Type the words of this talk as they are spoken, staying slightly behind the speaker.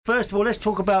First of all, let's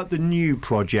talk about the new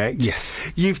project. Yes.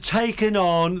 You've taken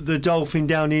on the Dolphin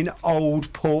down in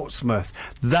Old Portsmouth.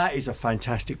 That is a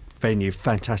fantastic venue,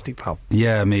 fantastic pub.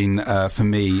 Yeah, I mean, for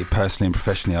me personally and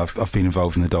professionally, I've been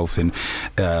involved in the Dolphin.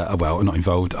 Well, not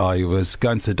involved. I was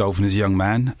going to the Dolphin as a young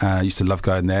man. I used to love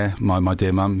going there. My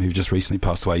dear mum, who just recently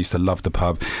passed away, used to love the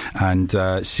pub. And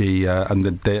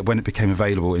when it became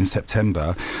available in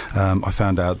September, I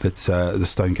found out that the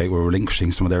Stonegate were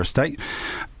relinquishing some of their estate.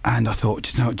 And I thought,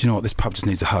 do you know what? This pub just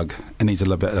needs a hug. It needs a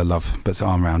little bit of love, but it's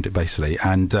arm around it, basically.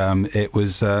 And it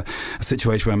was a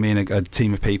situation where me and a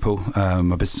team of people,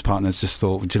 my business partners, just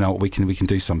thought, do you know what? We can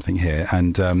do something here.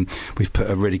 And we've put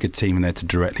a really good team in there to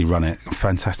directly run it.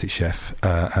 Fantastic chef,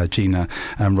 Gina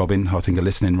and Robin, who I think are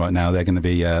listening right now. They're going to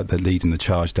be the leading the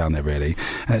charge down there, really.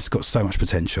 And it's got so much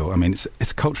potential. I mean,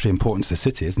 it's culturally important to the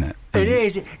city, isn't it? It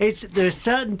is. There's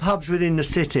certain pubs within the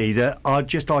city that are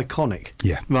just iconic.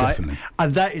 Yeah, right? Definitely.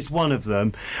 And that is one of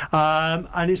them.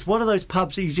 And it's one of those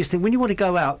pubs that you just think, when you want to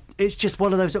go out, it's just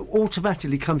one of those that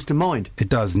automatically comes to mind. It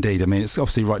does indeed. I mean, it's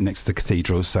obviously right next to the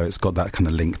cathedral, so it's got that kind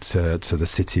of link to the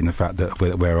city and the fact that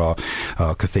where our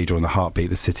cathedral and the heartbeat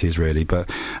of the city is really.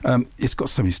 But it's got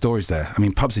so many stories there. I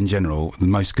mean, pubs in general, the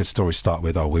most good stories start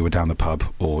with, we were down the pub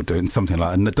or doing something like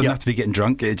that. And it doesn't have to be getting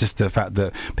drunk. It's just the fact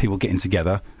that people getting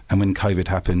together. And when COVID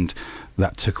happened,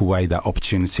 that took away that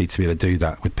opportunity to be able to do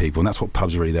that with people. And that's what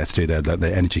pubs are really there to do.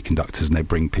 They're energy conductors and they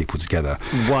bring people together.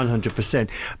 100%.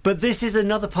 But this is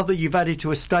another pub that you've added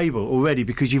to a stable already,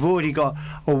 because you've already got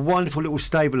a wonderful little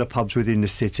stable of pubs within the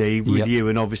city with you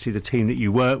and obviously the team that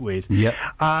you work with. Yep.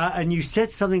 And you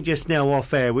said something just now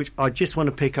off air, which I just want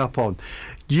to pick up on.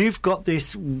 You've got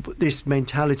this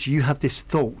mentality, you have this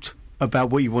thought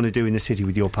about what you want to do in the city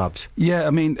with your pubs. Yeah,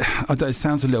 I mean, it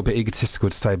sounds a little bit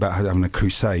egotistical to say about having a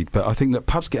crusade, but I think that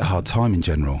pubs get a hard time in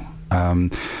general.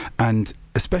 And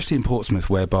especially in Portsmouth,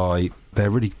 whereby they're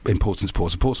really important to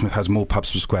Portsmouth. Portsmouth has more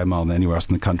pubs per square mile than anywhere else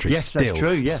in the country. Yes, that's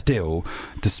true, yeah. Still,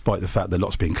 despite the fact that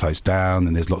lots are being closed down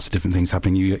and there's lots of different things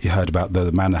happening. You heard about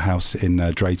the Manor House in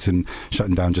Drayton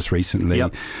shutting down just recently.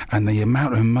 Yep. And the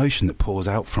amount of emotion that pours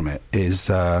out from it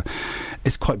is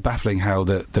it's quite baffling how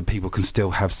the people can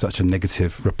still have such a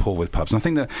negative rapport with pubs. And I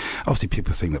think that, obviously,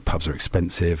 people think that pubs are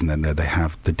expensive and then they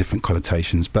have the different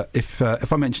connotations. But if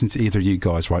I mention to either of you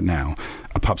guys right now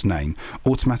a pub's name,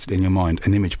 automatically in your mind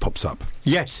an image pops up.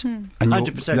 Yes, and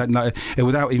 100%.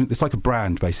 Without even, it's like a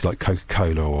brand, basically, like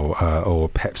Coca-Cola or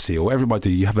Pepsi or whatever it might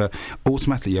do. You have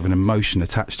automatically an emotion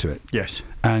attached to it. Yes.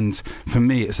 And for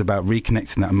me, it's about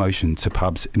reconnecting that emotion to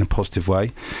pubs in a positive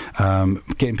way,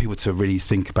 getting people to really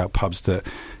think about pubs that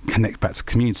connect back to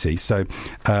community. So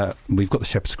we've got the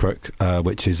Shepherd's Crook,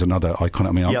 which is another icon.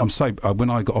 I mean, I'm so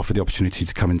when I got offered the opportunity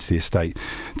to come into the estate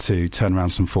to turn around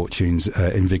some fortunes,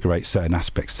 invigorate certain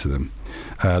aspects to them.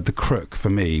 The Crook for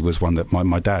me was one that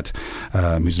my dad,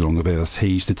 who's no longer with us, he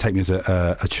used to take me as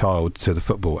a child to the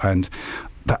football, and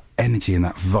that energy and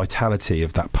that vitality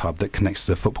of that pub that connects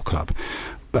to the football club.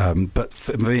 But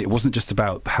for me, it wasn't just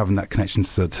about having that connection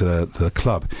to the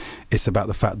club. It's about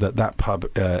the fact that pub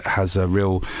has a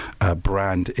real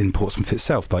brand in Portsmouth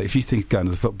itself. Like, if you think of going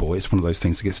to the football, it's one of those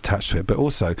things that gets attached to it. But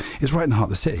also, it's right in the heart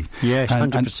of the city. Yes,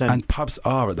 100%. And pubs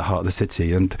are at the heart of the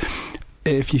city. And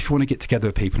if you want to get together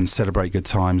with people and celebrate good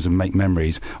times and make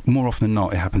memories, more often than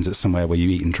not, it happens at somewhere where you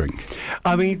eat and drink.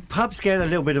 I mean, pubs get a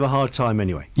little bit of a hard time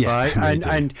anyway, right?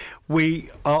 And we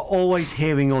are always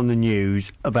hearing on the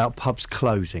news about pubs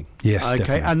closing. Yes, okay,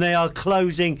 definitely. And they are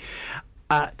closing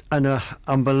at an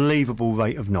unbelievable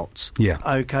rate of knots. Yeah.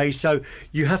 Okay, so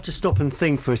you have to stop and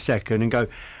think for a second and go,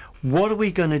 what are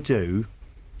we going to do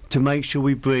to make sure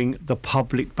we bring the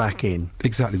public back in?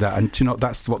 Exactly that. And do you know,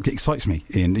 that's what excites me,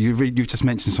 Ian. You've just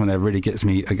mentioned something that really gets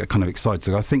me kind of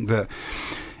excited. I think that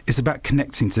it's about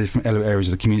connecting to different areas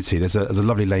of the community. There's a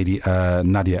lovely lady,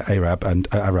 Nadia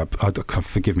Arab,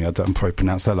 forgive me, I'm probably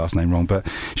pronounced her last name wrong, but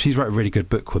she's wrote a really good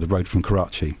book called The Road from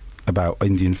Karachi, about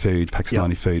Indian food,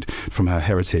 Pakistani food from her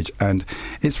heritage. And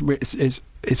it's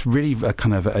really a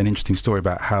kind of an interesting story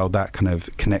about how that kind of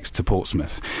connects to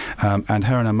Portsmouth. And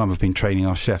her and her mum have been training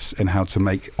our chefs in how to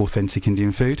make authentic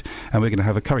Indian food. And we're going to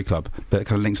have a curry club that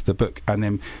kind of links to the book. And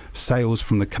then sales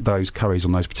from those curries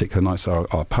on those particular nights,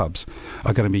 our pubs,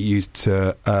 are going to be used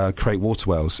to create water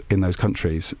wells in those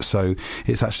countries. So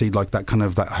it's actually like that kind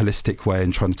of that holistic way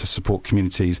in trying to support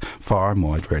communities far and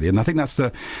wide, really. And I think that's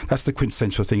the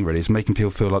quintessential thing, really, is making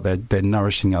people feel like they're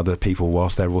nourishing other people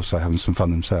whilst they're also having some fun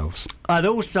themselves. And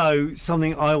also,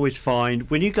 something I always find,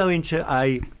 when you go into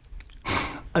a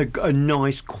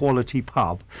nice quality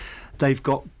pub, they've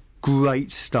got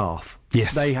great staff.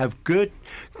 Yes. They have good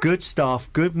good staff,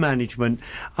 good management,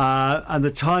 and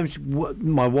the times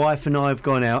my wife and I have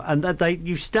gone out, and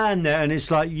you stand there and it's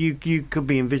like you could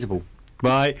be invisible.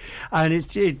 Right, and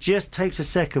it just takes a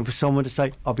second for someone to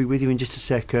say, "I'll be with you in just a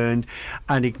second,"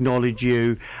 and acknowledge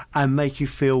you and make you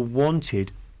feel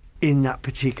wanted in that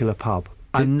particular pub,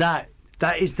 and that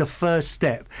is the first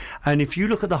step. And if you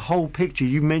look at the whole picture,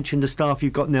 you mentioned the staff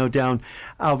you've got nailed down,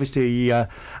 obviously at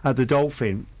the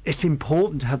Dolphin. It's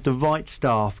important to have the right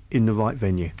staff in the right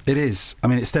venue. It is. I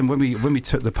mean, it's then when we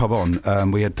took the pub on,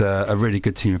 we had a really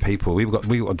good team of people. We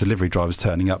got delivery drivers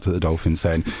turning up to the Dolphin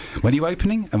saying, "When are you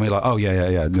opening?" And we were like, "Oh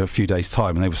yeah, in a few days'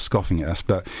 time." And they were scoffing at us.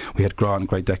 But we had Grant, a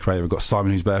great decorator. We've got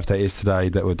Simon, whose birthday is today,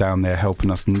 that were down there helping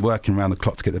us and working around the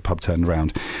clock to get the pub turned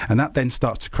around. And that then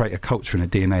starts to create a culture and a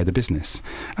DNA of the business.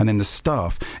 And then the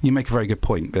staff. You make a very good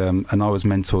point. And I was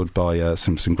mentored by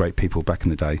some great people back in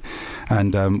the day.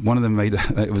 And one of them made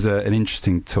it was an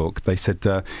interesting talk. They said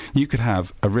you could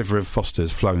have a river of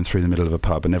Fosters flowing through the middle of a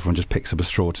pub and everyone just picks up a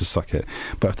straw to suck it.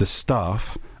 But if the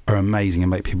staff are amazing and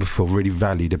make people feel really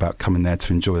valued about coming there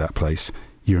to enjoy that place,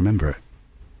 you remember it.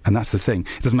 And that's the thing.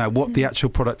 It doesn't matter what the actual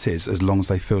product is, as long as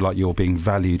they feel like you're being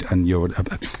valued and you're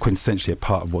quintessentially a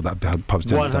part of what that pub's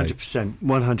doing. 100%.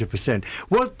 100%.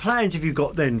 What plans have you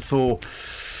got then for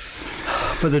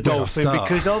the Dolphin?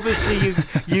 Because obviously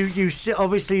you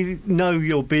obviously know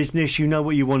your business, you know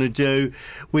what you want to do.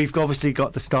 We've obviously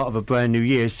got the start of a brand new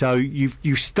year, so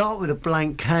you start with a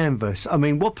blank canvas. I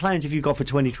mean, what plans have you got for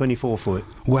 2024 for it?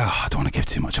 Well, I don't want to give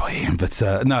too much away, Ian, but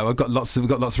no, we've got lots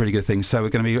of really good things. So we're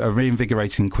going to be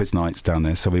reinvigorating quiz nights down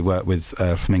there. So we work with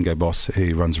Flamingo Boss,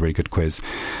 who runs a really good quiz,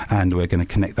 and we're going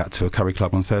to connect that to a curry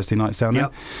club on Thursday nights down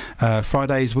there.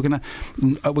 Fridays we're going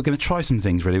to try some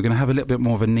things. Really, we're going to have a little bit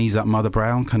more of a knees up Mother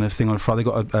Brown kind of thing on a Friday.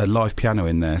 They've got a live piano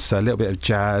in there, so a little bit of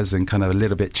jazz and kind of a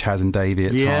little bit Chaz and Davey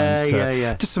at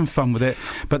times. Just some fun with it.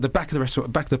 But the back of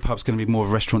the pub's going to be more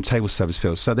of a restaurant table service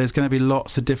feel. So there's going to be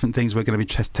lots of different things we're going to be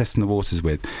testing the waters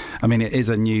with. I mean, it is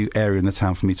a new area in the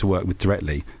town for me to work with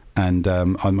directly. And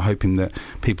I'm hoping that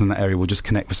people in that area will just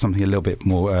connect with something a bit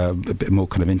more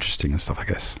kind of interesting and stuff, I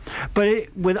guess. But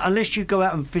unless you go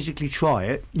out and physically try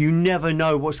it, you never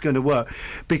know what's going to work,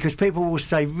 because people will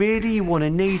say, "Really, you want to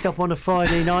knees up on a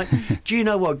Friday night?" Do you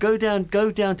know what? Go down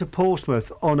to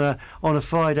Portsmouth on a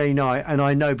Friday night, and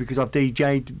I know because I've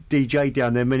DJ'd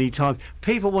down there many times.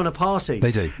 People want to party.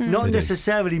 They do. Not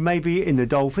necessarily maybe in the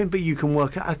Dolphin, but you can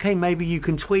work. Okay, maybe you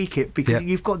can tweak it because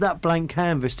you've got that blank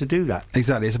canvas to do that.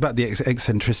 Exactly. It's about the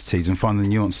eccentricities and finding the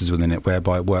nuances within it,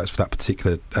 whereby it works for that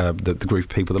particular the group of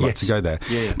people that like to go there.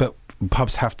 But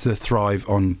pubs have to thrive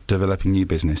on developing new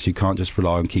business. You can't just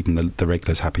rely on keeping the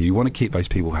regulars happy. You want to keep those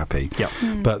people happy.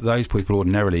 But those people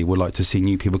ordinarily would like to see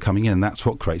new people coming in, and that's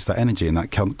what creates that energy and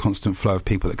that constant flow of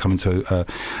people that come into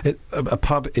a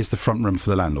pub is the front room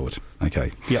for the landlord.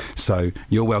 Okay. So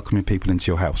you're welcoming people into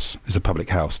your house. It's a public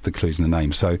house, the clue's in the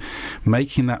name. So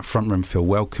making that front room feel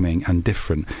welcoming and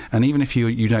different, and even if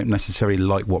you don't necessarily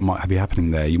like what might be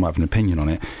happening there, you might have an opinion on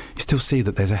it, you still see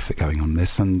that there's effort going on.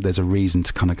 There's a reason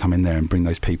to kind of come in there and bring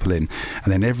those people in,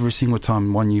 and then every single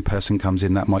time one new person comes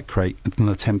in, that might create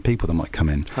another 10 people that might come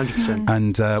in. 100%.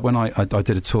 And when I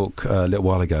did a talk a little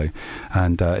while ago,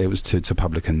 and it was to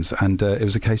publicans, and it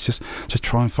was a case just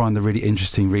try and find the really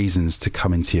interesting reasons to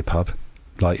come into your pub.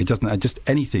 Like, it doesn't just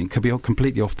anything could be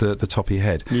completely off the top of your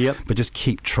head. But just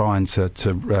keep trying to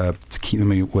keep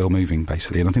the wheel moving,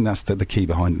 basically. And I think that's the key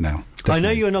behind it now. Definitely. I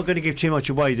know you're not going to give too much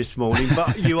away this morning,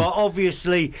 but you're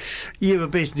a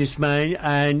businessman,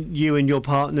 and you and your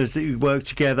partners that you work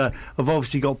together have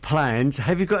obviously got plans.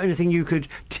 Have you got anything you could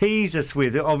tease us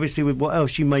with, obviously, with what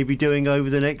else you may be doing over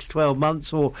the next 12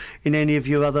 months, or in any of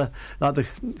your other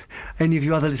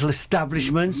little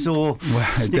establishments, or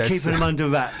you're keeping them under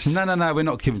wraps? No, we're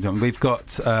not keeping them. We've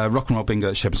got rock and roll bingo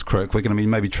at Shepherd's Crook. We're going to be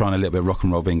maybe trying a little bit of rock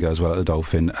and roll bingo as well at the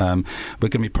Dolphin. We're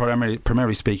going to be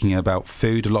primarily speaking about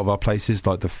food. A lot of our places,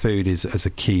 like the food is as a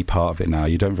key part of it now.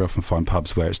 You don't very often find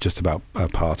pubs where it's just about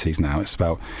parties now. It's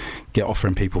about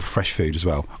offering people fresh food as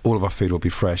well. All of our food will be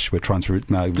fresh. We're trying to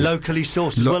locally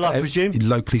sourced as well, I presume.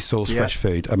 Locally sourced fresh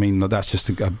food. I mean, that's just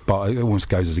it almost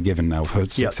goes as a given now for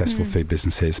successful food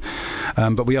businesses.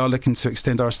 But we are looking to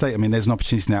extend our estate. I mean, there's an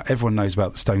opportunity now. Everyone knows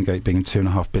about the Stonegate being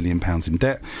 £2.5 billion in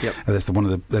debt.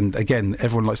 And again,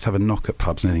 everyone likes to have a knock at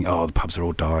pubs and they think, oh, the pubs are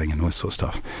all dying and all this sort of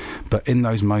stuff. But in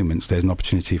those moments, there's an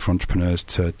opportunity for entrepreneurs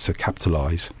to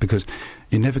capitalise, because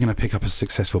you're never going to pick up a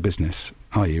successful business,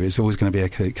 are you? It's always going to be a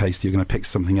case that you're going to pick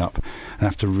something up and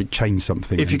have to change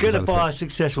something. If you're going to buy a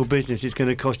successful business, it's going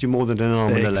to cost you more than an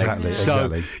arm and a leg.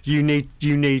 So you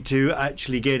need to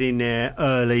actually get in there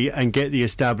early and get the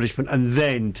establishment, and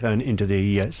then turn into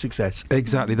the success.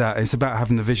 Exactly that. It's about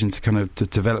having the vision to kind of to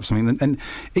develop something. And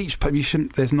each pub,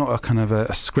 there's not a kind of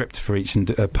a script for each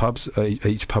pub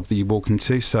that you walk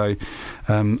into. So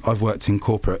I've worked in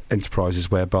corporate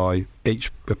enterprises whereby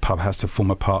each pub has to form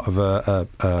a part of a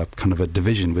kind of a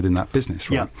division within that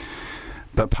business, right? Yeah.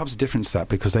 But pubs are different to that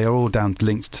because they are all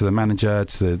linked to the manager,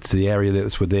 to the area that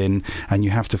it's within, and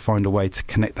you have to find a way to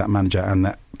connect that manager and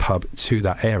that pub to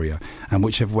that area. And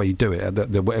whichever way you do it,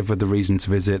 whatever the reason to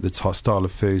visit, the style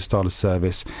of food, style of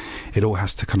service, it all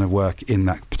has to kind of work in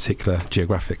that particular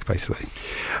geographic, basically.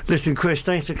 Listen, Chris,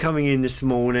 thanks for coming in this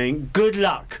morning. Good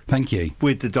luck. Thank you.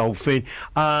 With the Dolphin.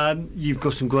 You've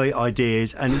got some great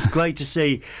ideas, and it's great to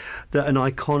see that an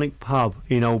iconic pub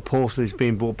in Old Portsmouth is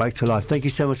being brought back to life. Thank you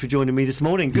so much for joining me this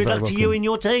morning. Good luck to you and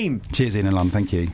your team. Cheers, Ian and Lana. Thank you.